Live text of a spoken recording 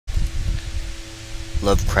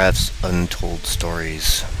Lovecraft's Untold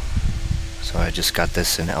Stories. So I just got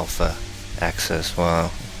this in alpha access.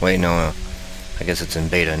 Well, wait, no, I guess it's in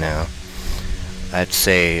beta now. I'd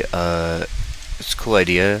say it's a cool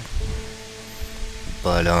idea,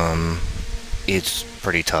 but it's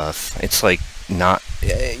pretty tough. It's like not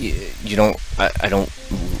you don't I don't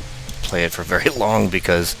play it for very long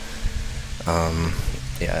because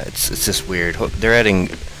yeah, it's just weird. They're adding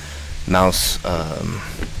mouse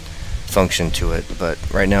function to it, but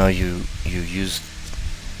right now you use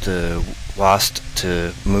the WASD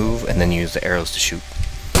to move and then you use the arrows to shoot.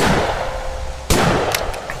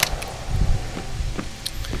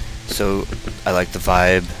 So I like the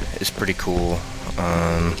vibe. It's pretty cool.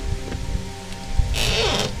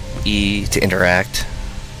 E to interact,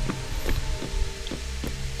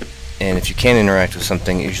 and if you can't interact with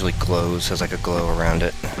something, it usually glows, has like a glow around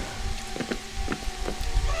it.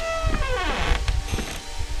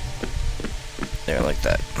 There, like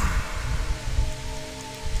that.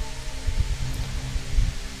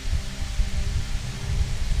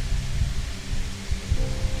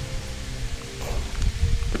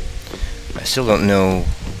 I still don't know.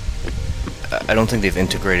 I don't think they've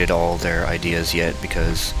integrated all their ideas yet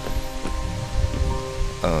because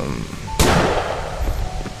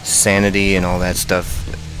sanity and all that stuff,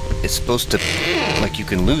 it's supposed to, like, you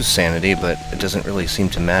can lose sanity, but it doesn't really seem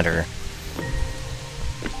to matter.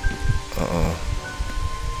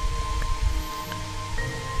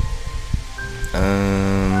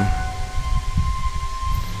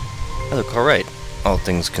 I look alright, all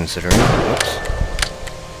things considering. Whoops.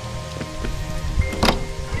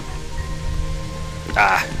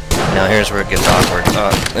 Ah, now here's where it gets awkward.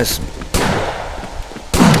 This...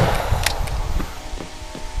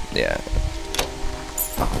 Yeah.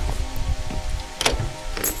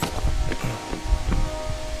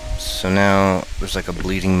 So now there's like a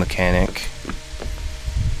bleeding mechanic.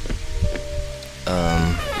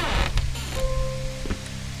 We're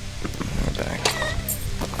back.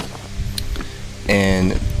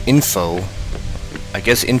 And info. I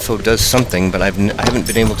guess info does something, but I haven't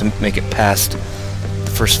been able to make it past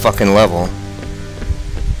the first fucking level.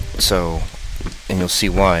 So, and you'll see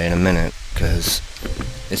why in a minute, because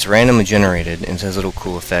it's randomly generated and it has little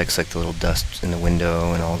cool effects like the little dust in the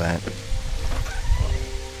window and all that.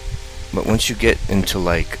 But once you get into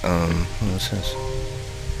like, what's this?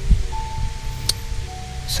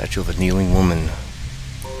 Statue of a kneeling woman.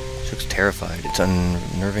 She looks terrified. It's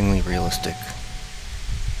unnervingly realistic.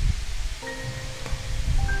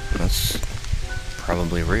 That's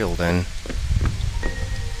probably real then.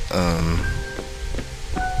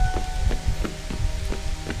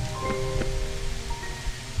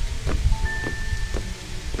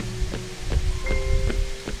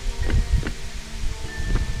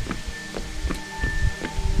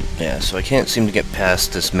 Yeah, so I can't seem to get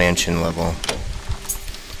past this mansion level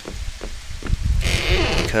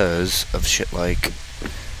because of shit like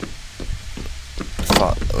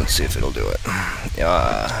let's see if it'll do it.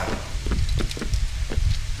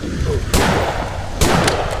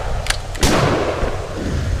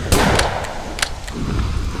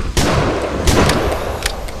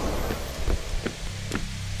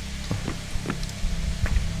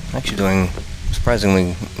 Actually doing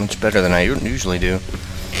surprisingly much better than I usually do.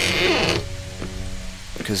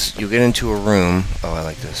 Because you get into a room. Oh, I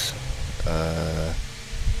like this.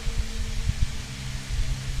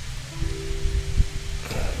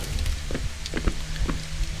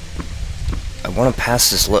 I want to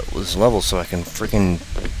pass this level so I can freaking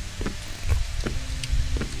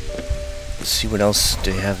see what else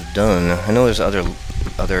they have done. I know there's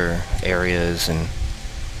other areas and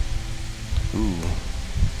ooh,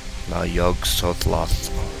 La Yog Sothloth.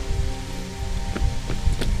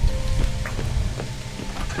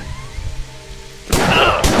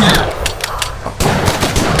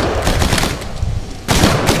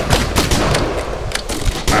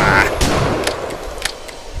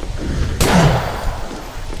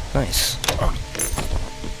 Nice.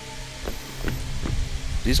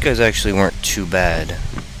 These guys actually weren't too bad.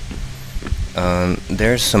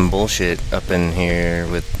 There's some bullshit up in here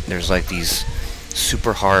with, there's like these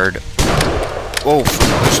super hard... Oh,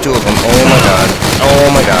 there's two of them. Oh my god.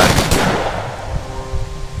 Oh my god.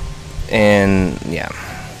 And, yeah.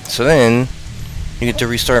 So then, you get to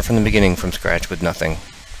restart from the beginning from scratch with nothing.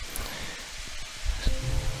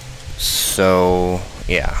 So,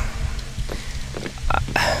 yeah.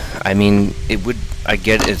 I mean, it would. I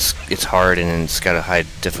get it's hard and it's got a high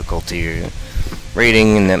difficulty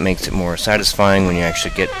rating, and that makes it more satisfying when you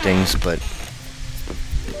actually get things. But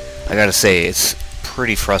I gotta say, it's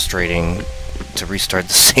pretty frustrating to restart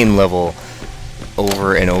the same level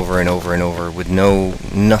over and over and over and over with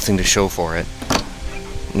nothing to show for it.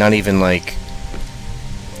 Not even like,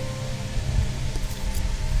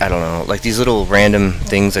 I don't know, like these little random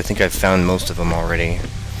things. I think I've found most of them already,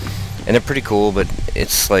 and they're pretty cool, but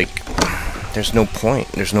it's like there's no point.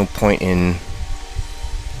 There's no point in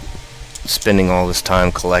spending all this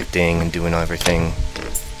time collecting and doing everything.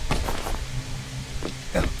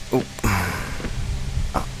 Ooh.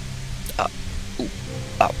 Ooh.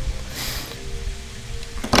 Ow.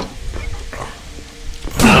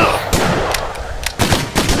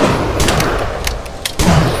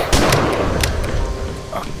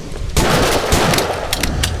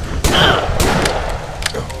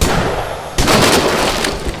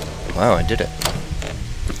 Wow, I did it.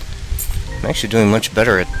 I'm actually doing much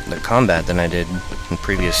better at the combat than I did in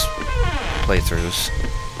previous playthroughs.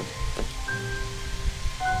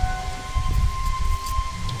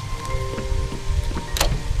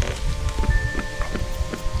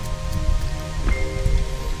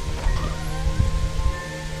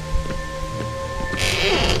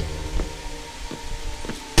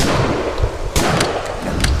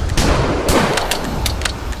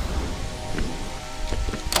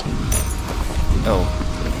 Oh.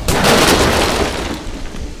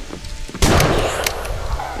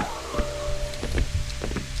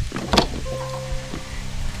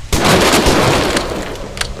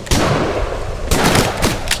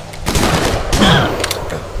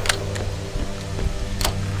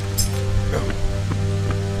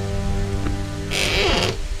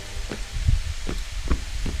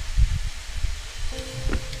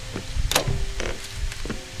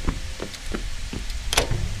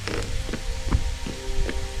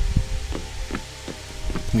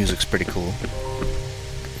 Music's pretty cool.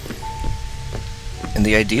 And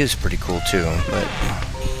the idea is pretty cool too, but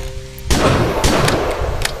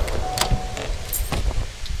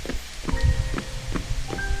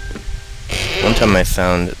one time I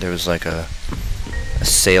found that there was like a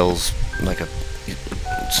sales, like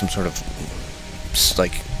some sort of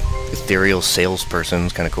like ethereal salesperson.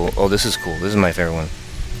 It's kind of cool. Oh, this is cool. This is my favorite one.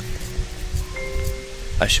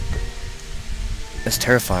 That's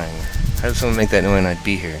terrifying. How does someone make that knowing I'd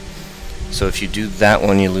be here? So if you do that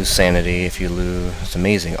one, you lose sanity. If you lose... It's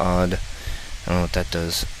amazing. Odd. I don't know what that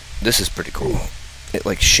does. This is pretty cool. It,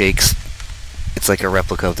 like, shakes. It's like a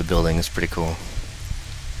replica of the building. It's pretty cool.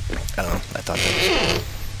 I don't know. I thought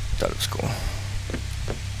it was cool.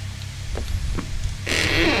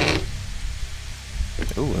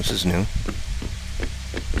 Ooh, this is new.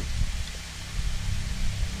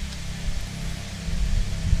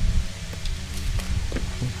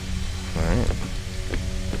 Alright.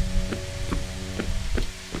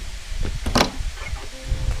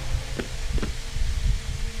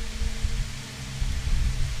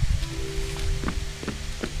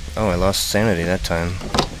 Oh, I lost sanity that time.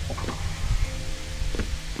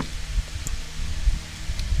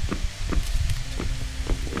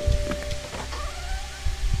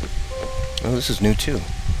 Oh, this is new too.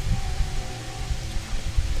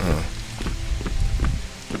 Oh.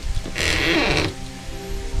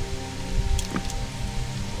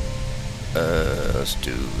 Let's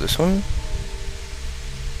do this one.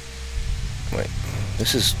 Wait,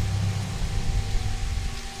 this is...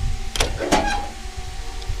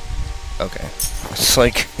 Okay. It's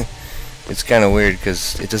like... it's kind of weird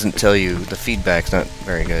because it doesn't tell you... The feedback's not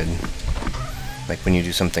very good. Like when you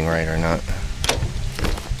do something right or not.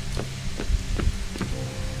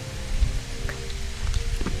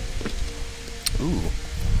 Ooh.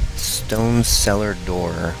 Stone cellar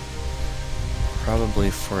door.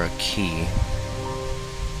 Probably for a key.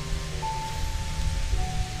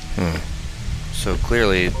 So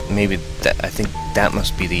clearly, maybe that, I think that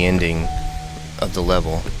must be the ending of the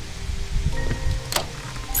level.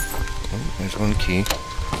 Oh, there's one key.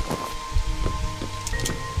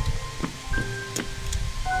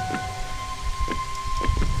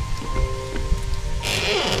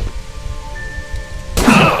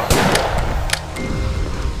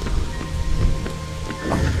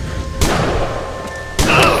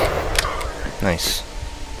 Nice.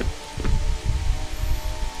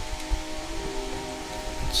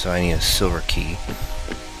 So I need a silver key.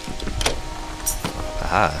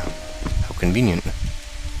 Aha! How convenient.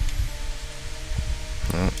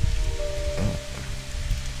 Oh. Oh.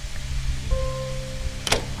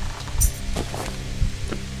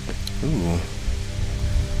 Ooh.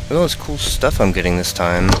 Look at all this cool stuff I'm getting this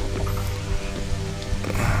time.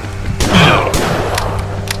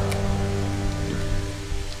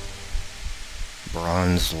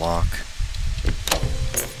 Bronze lock.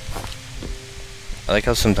 I like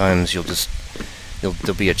how sometimes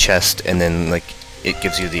there'll be a chest and then like it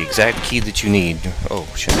gives you the exact key that you need. Oh,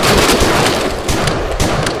 shit.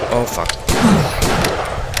 Oh, fuck.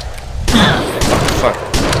 Oh,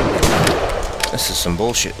 fuck. This is some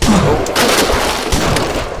bullshit. Oh.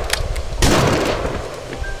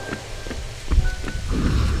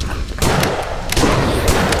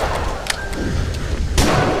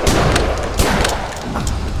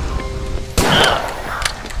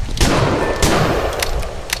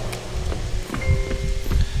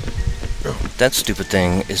 That stupid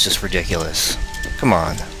thing is just ridiculous. Come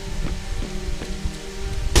on.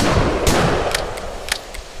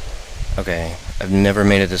 Okay, I've never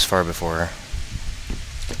made it this far before.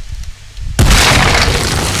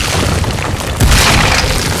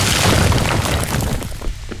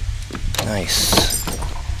 Nice.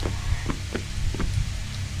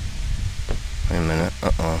 Wait a minute.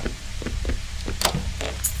 Uh-oh.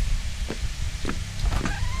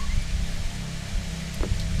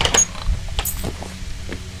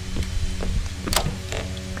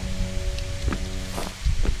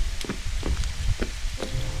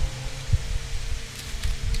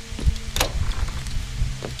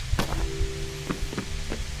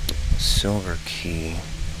 Silver key.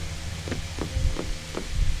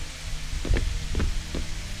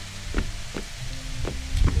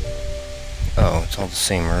 Oh, it's all the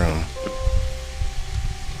same room.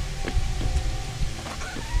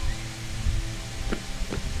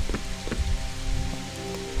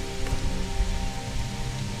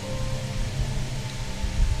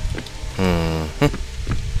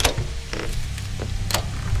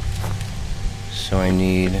 So I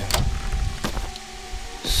need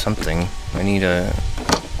something. I need a...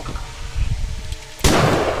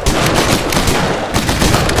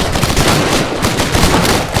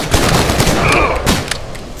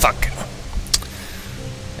 Fuck.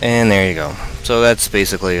 And there you go. So that's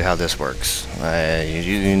basically how this works.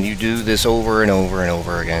 You do this over and over and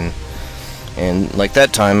over again. And like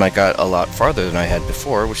that time I got a lot farther than I had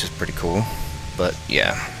before, which is pretty cool. But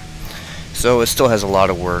yeah. So it still has a lot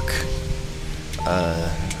of work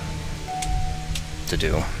to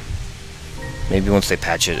do. Maybe once they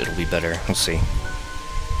patch it, it'll be better. We'll see.